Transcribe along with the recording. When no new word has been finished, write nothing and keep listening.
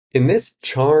In this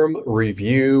charm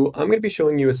review, I'm going to be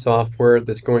showing you a software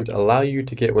that's going to allow you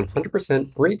to get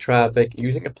 100% free traffic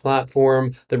using a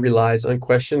platform that relies on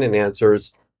question and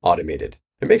answers automated.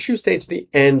 And make sure you stay to the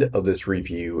end of this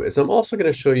review, as I'm also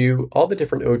going to show you all the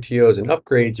different OTOs and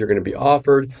upgrades you're going to be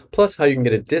offered, plus how you can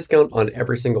get a discount on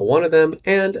every single one of them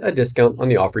and a discount on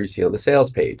the offer you see on the sales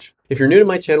page. If you're new to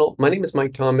my channel, my name is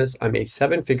Mike Thomas. I'm a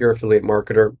 7-figure affiliate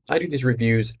marketer. I do these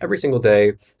reviews every single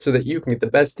day so that you can get the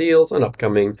best deals on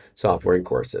upcoming software and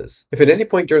courses. If at any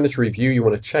point during this review you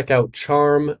want to check out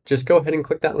Charm, just go ahead and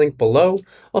click that link below.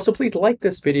 Also, please like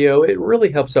this video. It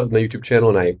really helps out my YouTube channel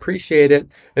and I appreciate it.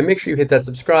 And make sure you hit that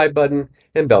subscribe button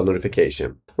and bell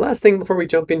notification. Last thing before we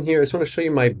jump in here, I just want to show you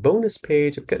my bonus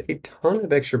page. I've got a ton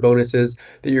of extra bonuses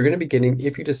that you're going to be getting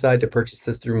if you decide to purchase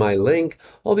this through my link.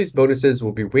 All these bonuses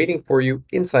will be waiting for you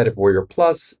inside of Warrior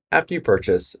Plus after you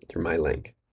purchase through my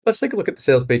link. Let's take a look at the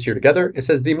sales page here together. It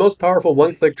says the most powerful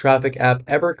one-click traffic app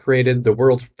ever created, the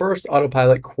world's first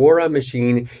autopilot Quora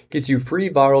machine gets you free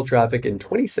viral traffic in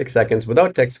 26 seconds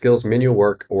without tech skills, manual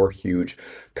work, or huge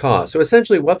cost. So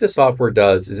essentially what this software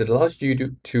does is it allows you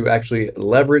to actually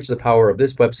leverage the power of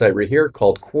this website right here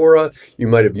called Quora. You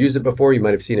might have used it before. You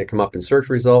might have seen it come up in search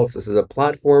results. This is a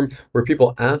platform where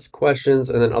people ask questions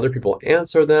and then other people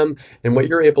answer them. And what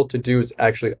you're able to do is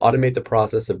actually automate the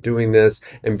process of doing this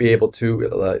and be able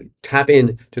to tap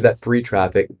in to that free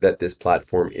traffic that this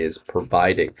platform is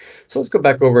providing. So let's go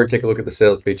back over and take a look at the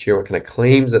sales page here, what kind of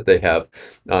claims that they have.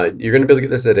 You're going to be able to get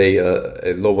this at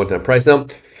a low one-time price. Now,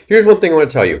 here's one thing I want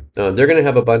to tell you. They're going to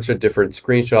have a bunch of different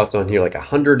screenshots on here, like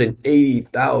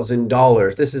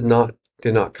 $180,000. This did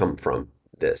not come from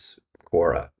this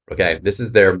Quora. Okay, this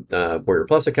is their Warrior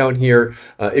Plus account here.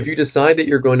 If you decide that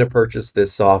you're going to purchase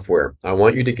this software, I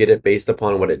want you to get it based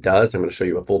upon what it does. I'm going to show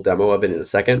you a full demo of it in a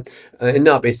second, and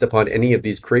not based upon any of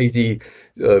these crazy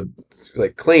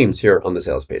like claims here on the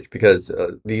sales page, because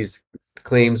these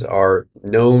claims are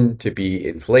known to be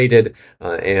inflated,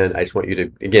 and I just want you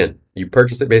to, again, you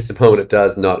purchase it based upon what it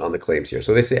does, not on the claims here.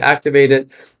 So they say activate it.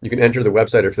 You can enter the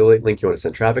website or affiliate link you want to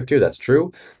send traffic to. That's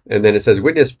true. And then it says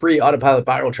witness free autopilot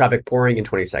viral traffic pouring in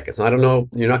 20 seconds. Now, I don't know,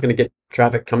 you're not going to get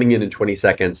traffic coming in 20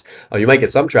 seconds. You might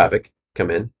get some traffic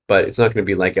come in, but it's not going to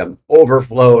be like an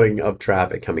overflowing of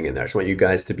traffic coming in there. I just want you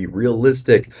guys to be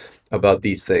realistic about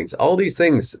these things. All these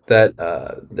things that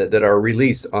that are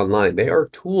released online, they are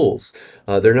tools.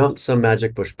 They're not some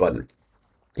magic push button.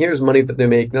 Here's money that they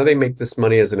make. Now they make this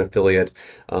money as an affiliate,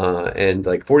 and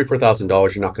like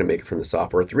 $44,000, you're not going to make it from the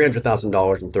software.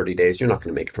 $300,000 in 30 days, you're not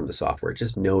going to make it from the software.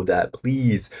 Just know that,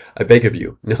 please. I beg of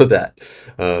you, know that.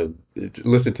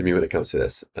 Listen to me when it comes to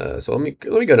this. So let me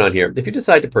go down here. If you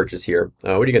decide to purchase here,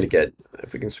 what are you going to get?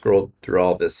 If we can scroll through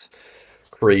all this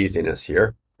craziness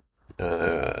here.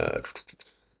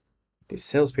 These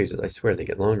sales pages, I swear, they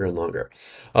get longer and longer.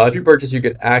 If you purchase, you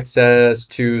get access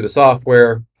to the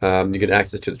software, you get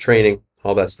access to the training,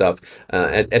 all that stuff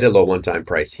at a low one-time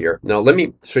price here. Now, let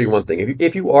me show you one thing.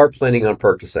 If you are planning on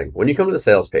purchasing, when you come to the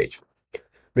sales page,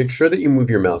 make sure that you move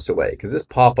your mouse away, because this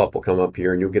pop-up will come up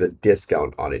here and you'll get a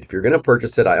discount on it. If you're going to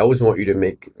purchase it, I always want you to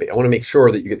I want to make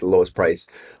sure that you get the lowest price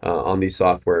on these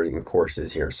software and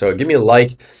courses here. So give me a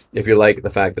like if you like the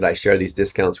fact that I share these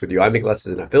discounts with you. I make less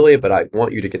as an affiliate, but I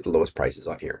want you to get the lowest prices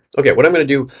on here. Okay, what I'm going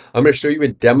to do, I'm going to show you a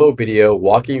demo video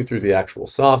walking you through the actual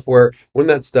software. When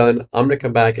that's done, I'm going to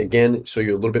come back again, show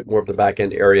you a little bit more of the back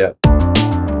end area.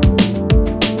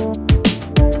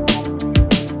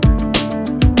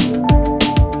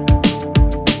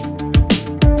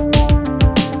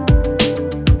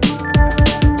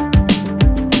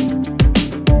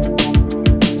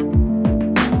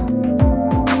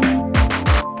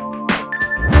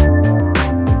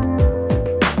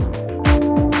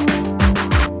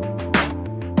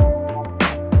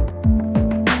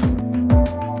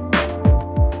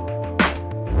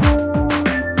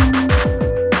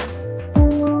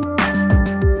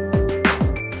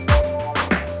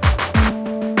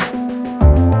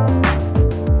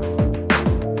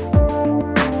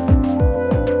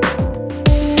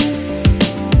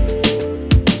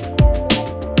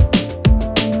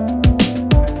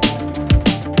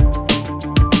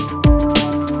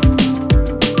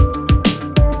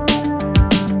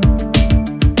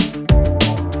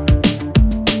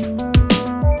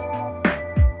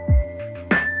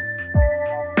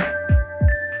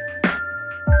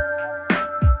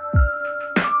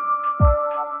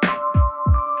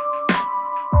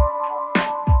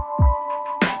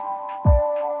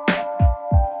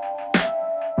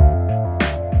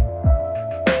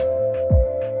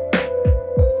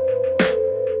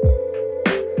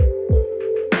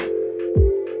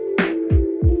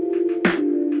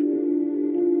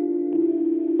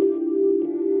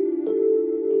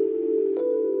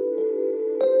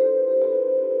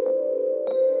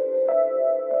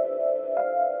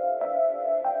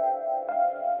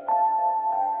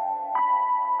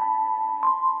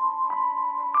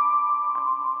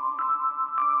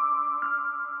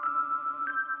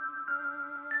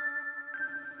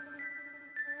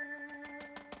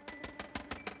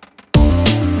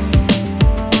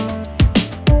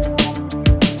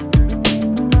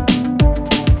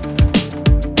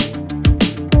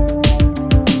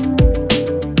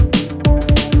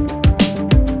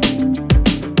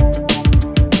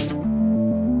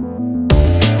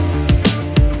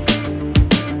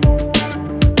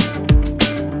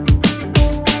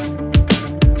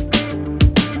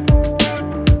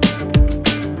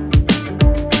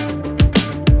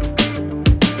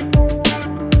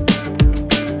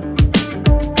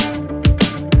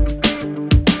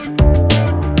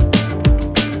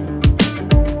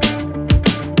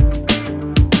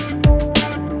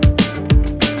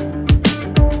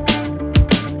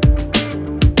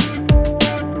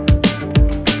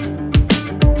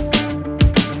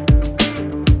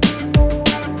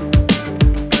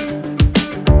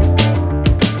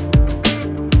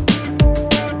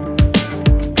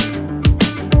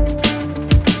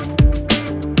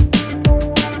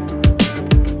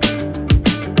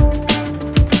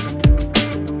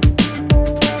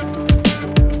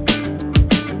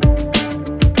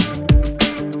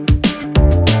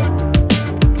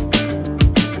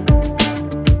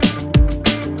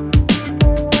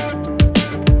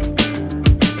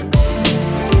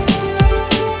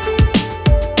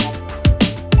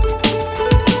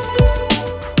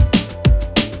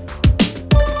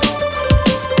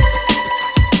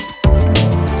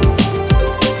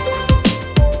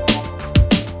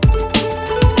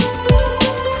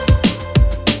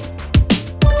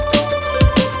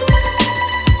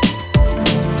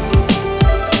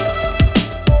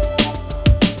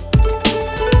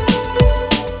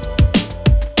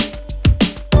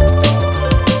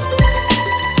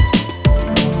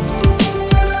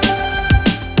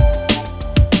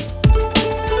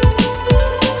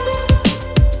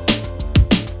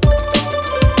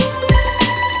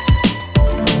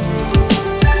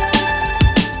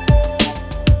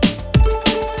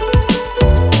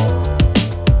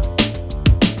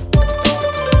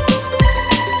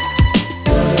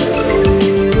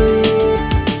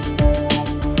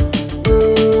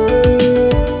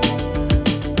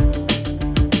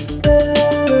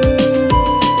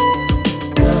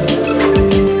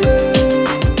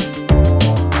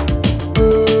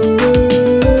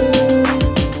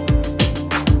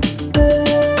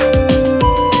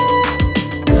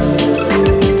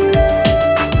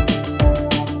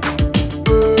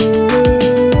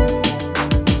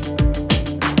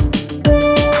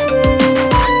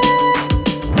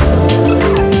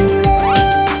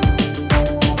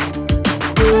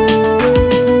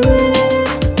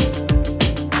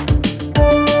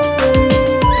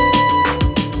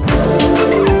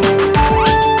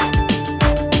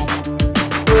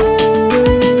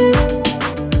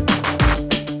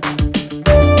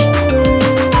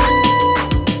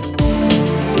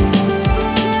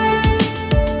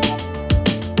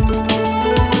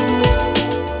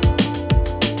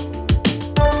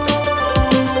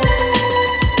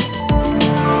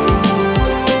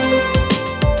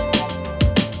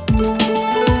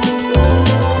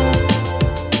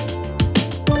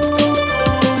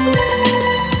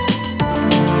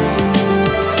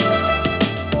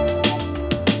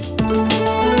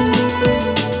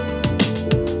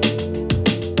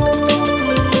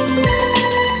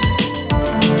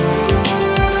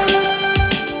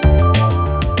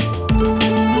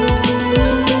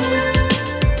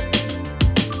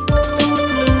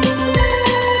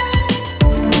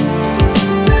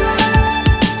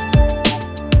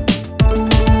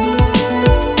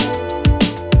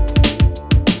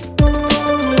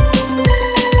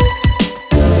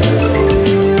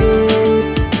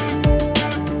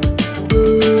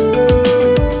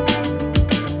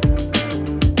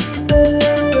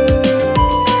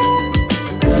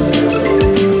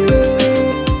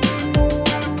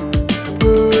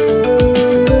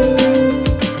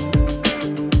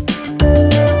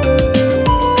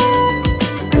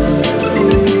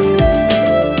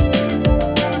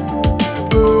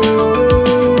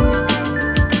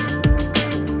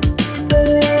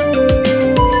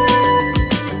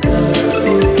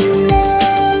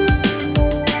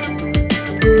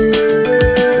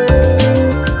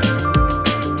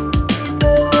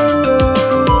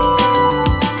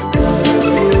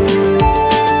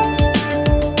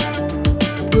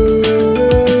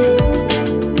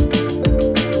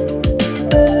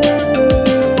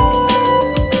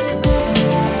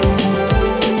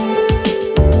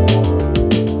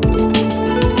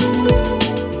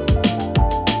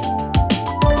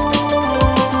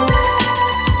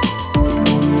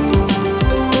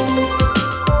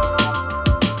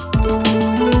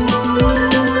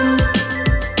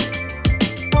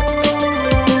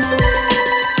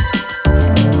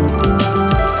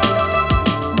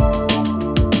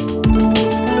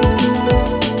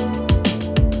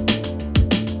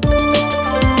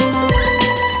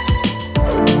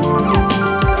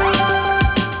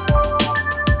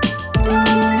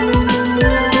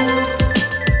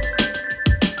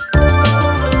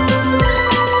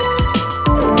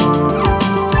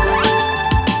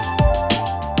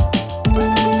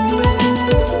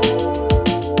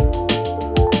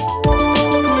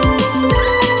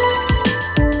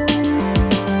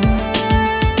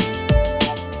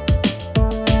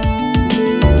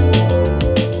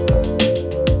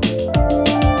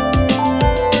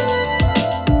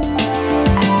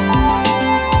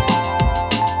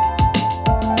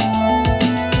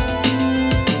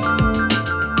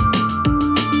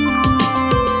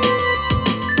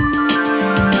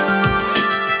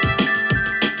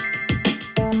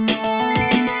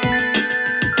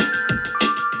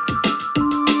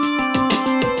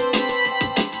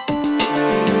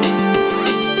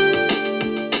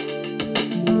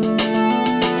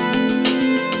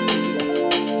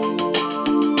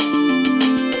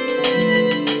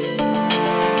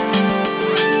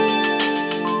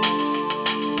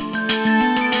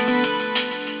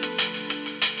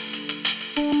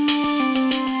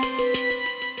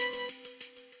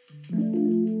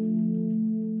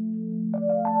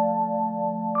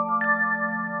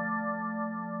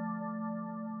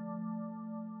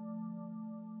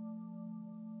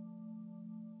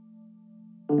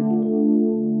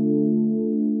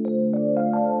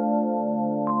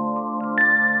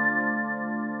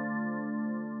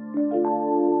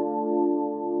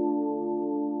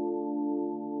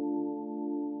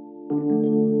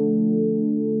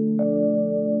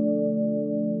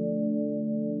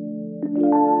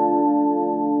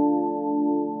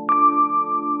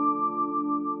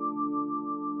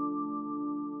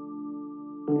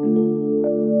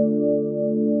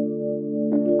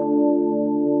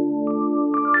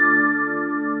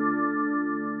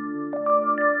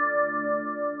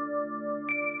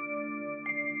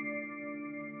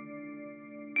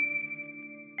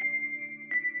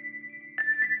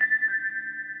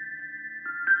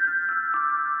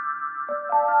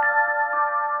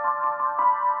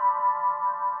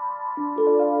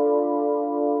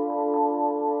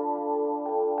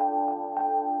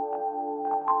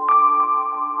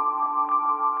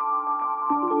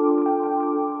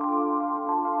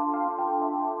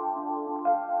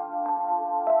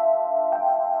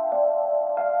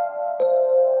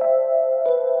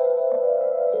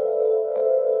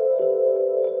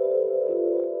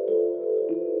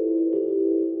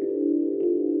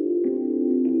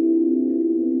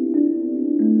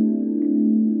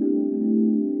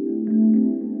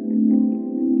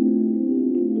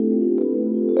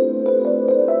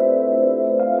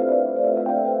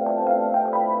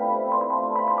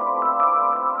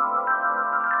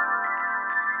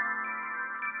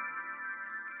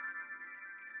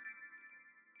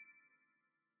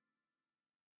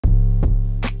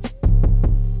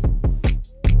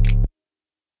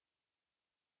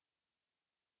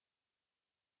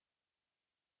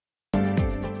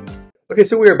 Okay,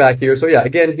 so we are back here. So yeah,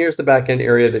 again, here's the back end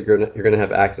area that you're gonna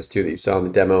have access to that you saw in the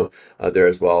demo there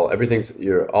as well.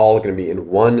 You're all gonna be in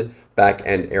one back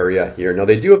end area here. Now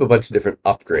they do have a bunch of different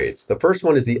upgrades. The first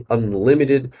one is the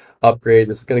unlimited upgrade.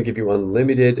 This is gonna give you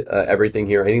unlimited everything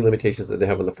here. Any limitations that they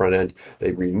have on the front end,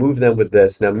 they remove them with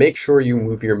this. Now make sure you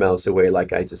move your mouse away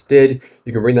like I just did.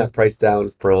 You can bring that price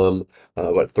down from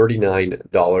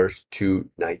 $39 to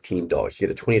 $19. You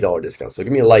get a $20 discount. So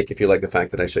give me a like if you like the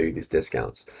fact that I show you these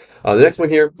discounts. The next one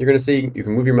here, you're going to see you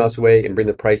can move your mouse away and bring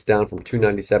the price down from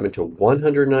 $297 to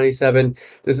 $197.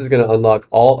 This is going to unlock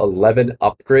all 11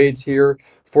 upgrades here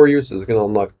for you. So it's going to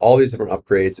unlock all these different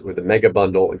upgrades with a mega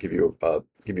bundle and give you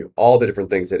all the different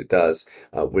things that it does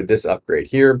with this upgrade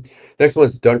here. Next one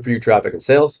is done for you traffic and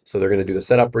sales. So they're going to do the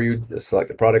setup for you, select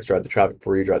the products, drive the traffic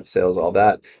for you, drive the sales, all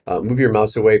that. Move your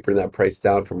mouse away, bring that price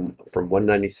down from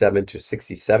 $197 to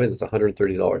 $67. That's a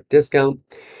 $130 discount.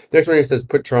 Next one here says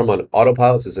put Charm on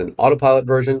autopilot. This is an autopilot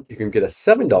version. You can get a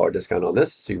 $7 discount on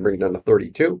this, so you can bring it down to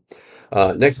 $32.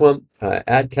 Next one,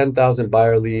 add 10,000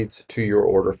 buyer leads to your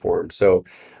order form. So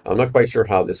I'm not quite sure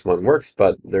how this one works,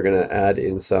 but they're going to add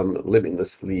in some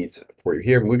limitless leads for you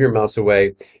here. Move your mouse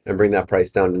away and bring that price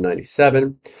down to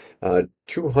 97.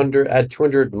 200, add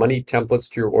 200 money templates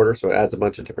to your order. So it adds a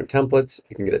bunch of different templates.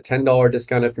 You can get a $10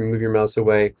 discount if you move your mouse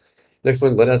away. Next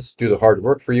one, let us do the hard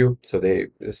work for you. So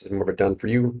this is more of a done for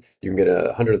you. You can get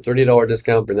a $130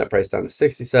 discount, bring that price down to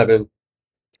 67.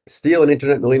 Steal an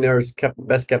Internet Millionaire's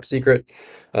best kept secret.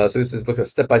 So this looks like a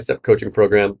step-by-step coaching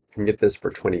program. You can get this for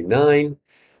 29.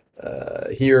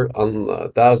 Here on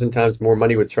 1,000 times more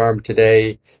money with Charm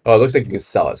today. Oh, it looks like you can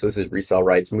sell it. So this is resale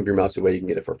rights. Move your mouse away. You can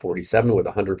get it for 47 with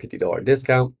a $150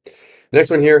 discount.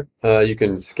 Next one here, you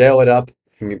can scale it up.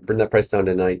 You can bring that price down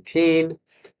to 19.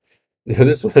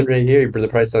 This one right here, you bring the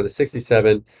price down to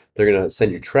 67. They're going to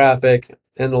send you traffic.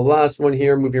 And the last one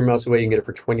here, move your mouse away. You can get it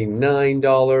for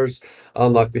 $29.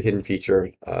 Unlock the hidden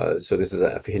feature. So this is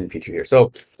a hidden feature here.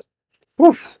 So,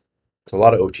 woof, it's a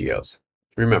lot of OTOs.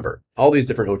 Remember, all these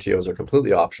different OTOs are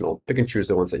completely optional. Pick and choose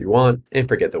the ones that you want and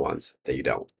forget the ones that you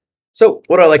don't. So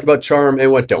what do I like about Charm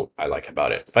and what don't I like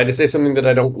about it? If I had to say something that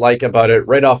I don't like about it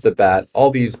right off the bat,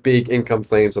 all these big income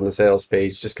claims on the sales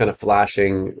page, just kind of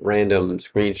flashing random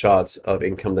screenshots of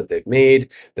income that they've made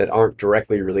that aren't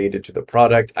directly related to the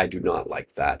product. I do not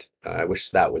like that. I wish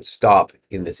that would stop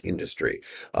in this industry.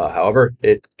 However,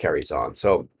 it carries on.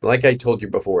 So like I told you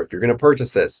before, if you're going to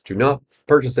purchase this, do not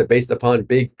purchase it based upon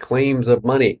big claims of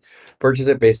money. Purchase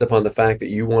it based upon the fact that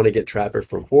you want to get traffic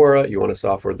from Quora. You want a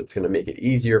software that's going to make it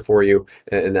easier for you.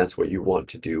 And that's what you want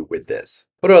to do with this.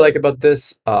 What do I like about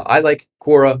this? I like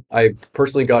Quora. I've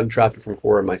personally gotten traffic from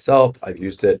Quora myself. I've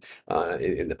used it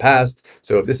in the past.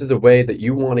 So if this is a way that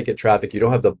you want to get traffic, you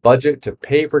don't have the budget to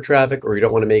pay for traffic, or you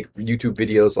don't want to make YouTube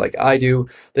videos like I do,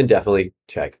 then definitely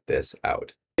check this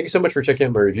out. Thank you so much for checking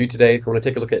out my review today. If you want to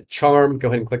take a look at Charm, go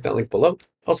ahead and click that link below.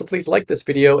 Also, please like this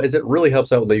video as it really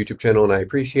helps out with the YouTube channel and I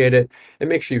appreciate it. And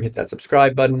make sure you hit that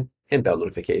subscribe button and bell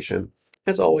notification.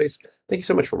 As always, thank you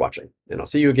so much for watching, and I'll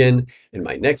see you again in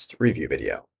my next review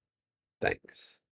video. Thanks.